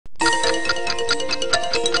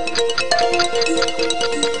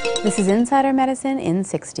This is Insider Medicine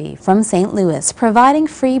IN60 from St. Louis. Providing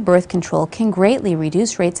free birth control can greatly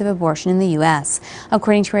reduce rates of abortion in the U.S.,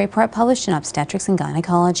 according to a report published in Obstetrics and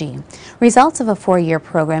Gynecology. Results of a 4-year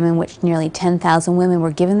program in which nearly 10,000 women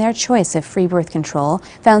were given their choice of free birth control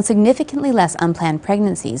found significantly less unplanned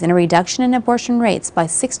pregnancies and a reduction in abortion rates by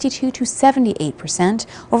 62 to 78%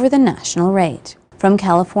 over the national rate. From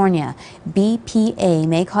California, BPA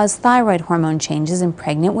may cause thyroid hormone changes in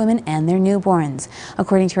pregnant women and their newborns,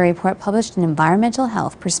 according to a report published in Environmental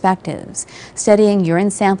Health Perspectives. Studying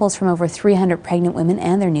urine samples from over 300 pregnant women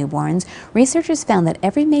and their newborns, researchers found that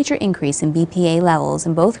every major increase in BPA levels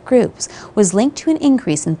in both groups was linked to an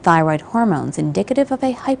increase in thyroid hormones indicative of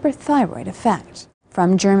a hyperthyroid effect.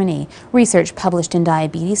 From Germany, research published in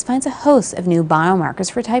Diabetes finds a host of new biomarkers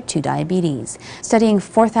for type 2 diabetes. Studying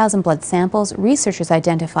 4,000 blood samples, researchers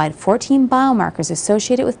identified 14 biomarkers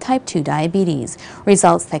associated with type 2 diabetes,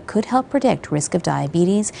 results that could help predict risk of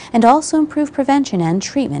diabetes and also improve prevention and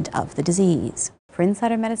treatment of the disease. For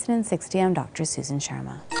Insider Medicine IN60, I'm Dr. Susan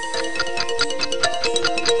Sharma.